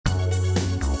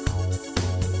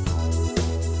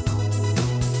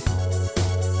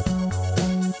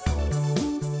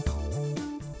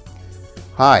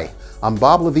Hi, I'm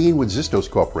Bob Levine with Zistos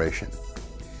Corporation.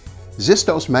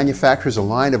 Zistos manufactures a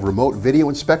line of remote video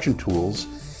inspection tools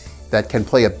that can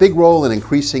play a big role in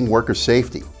increasing worker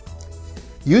safety.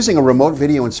 Using a remote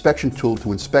video inspection tool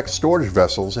to inspect storage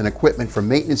vessels and equipment for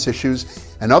maintenance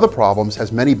issues and other problems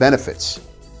has many benefits.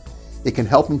 It can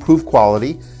help improve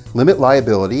quality, limit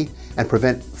liability, and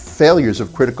prevent failures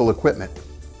of critical equipment.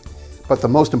 But the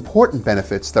most important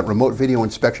benefits that remote video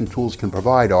inspection tools can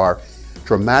provide are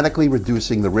dramatically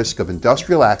reducing the risk of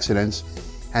industrial accidents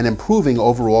and improving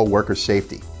overall worker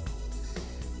safety.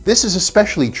 This is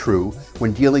especially true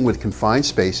when dealing with confined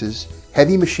spaces,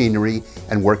 heavy machinery,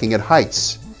 and working at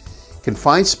heights.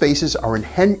 Confined spaces are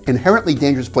inherently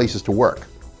dangerous places to work.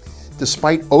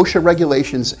 Despite OSHA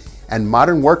regulations and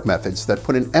modern work methods that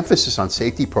put an emphasis on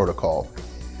safety protocol,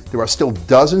 there are still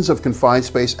dozens of confined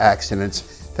space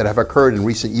accidents that have occurred in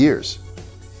recent years.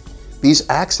 These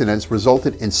accidents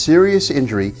resulted in serious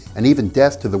injury and even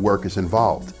death to the workers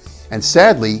involved. And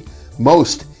sadly,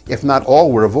 most, if not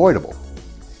all, were avoidable.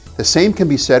 The same can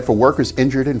be said for workers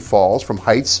injured in falls from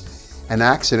heights and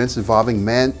accidents involving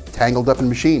men tangled up in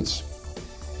machines.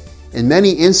 In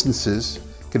many instances,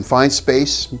 confined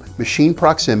space, machine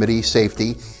proximity,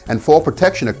 safety, and fall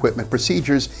protection equipment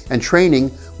procedures and training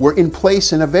were in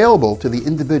place and available to the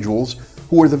individuals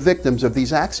who were the victims of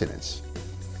these accidents.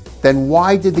 Then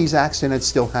why did these accidents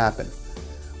still happen?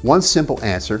 One simple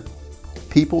answer: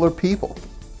 people are people.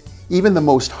 Even the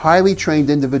most highly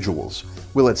trained individuals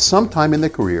will at some time in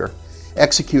their career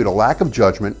execute a lack of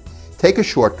judgment, take a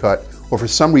shortcut, or for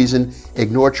some reason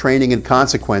ignore training and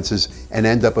consequences and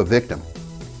end up a victim.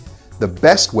 The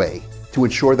best way to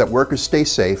ensure that workers stay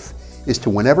safe is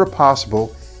to, whenever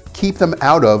possible, keep them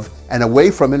out of and away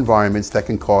from environments that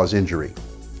can cause injury.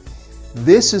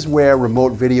 This is where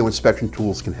remote video inspection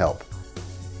tools can help.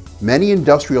 Many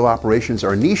industrial operations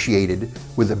are initiated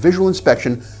with a visual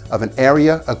inspection of an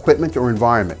area, equipment, or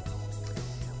environment.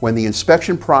 When the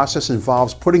inspection process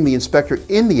involves putting the inspector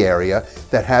in the area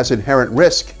that has inherent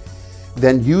risk,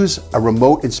 then use a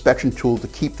remote inspection tool to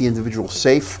keep the individual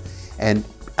safe and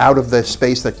out of the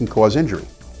space that can cause injury.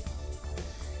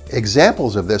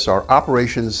 Examples of this are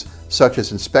operations such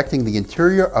as inspecting the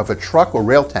interior of a truck or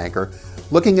rail tanker,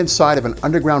 looking inside of an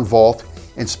underground vault,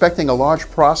 inspecting a large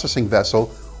processing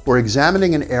vessel, or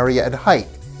examining an area at height,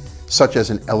 such as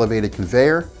an elevated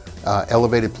conveyor,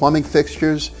 elevated plumbing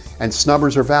fixtures, and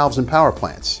snubbers or valves in power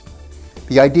plants.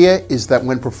 The idea is that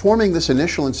when performing this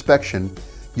initial inspection,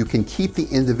 you can keep the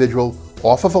individual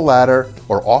off of a ladder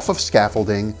or off of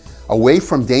scaffolding, away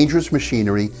from dangerous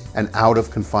machinery, and out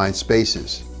of confined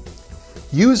spaces.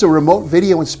 Use a remote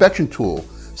video inspection tool,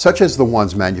 such as the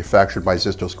ones manufactured by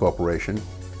Zistos Corporation,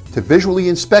 to visually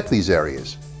inspect these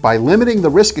areas. By limiting the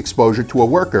risk exposure to a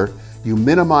worker, you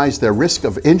minimize their risk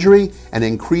of injury and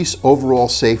increase overall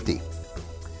safety.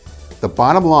 The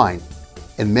bottom line,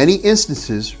 in many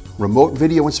instances, remote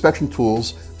video inspection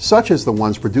tools, such as the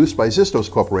ones produced by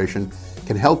Zistos Corporation,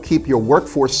 can help keep your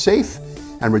workforce safe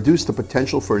and reduce the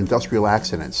potential for industrial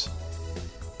accidents.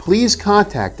 Please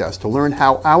contact us to learn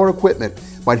how our equipment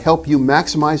might help you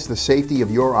maximize the safety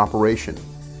of your operation.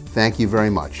 Thank you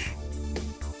very much.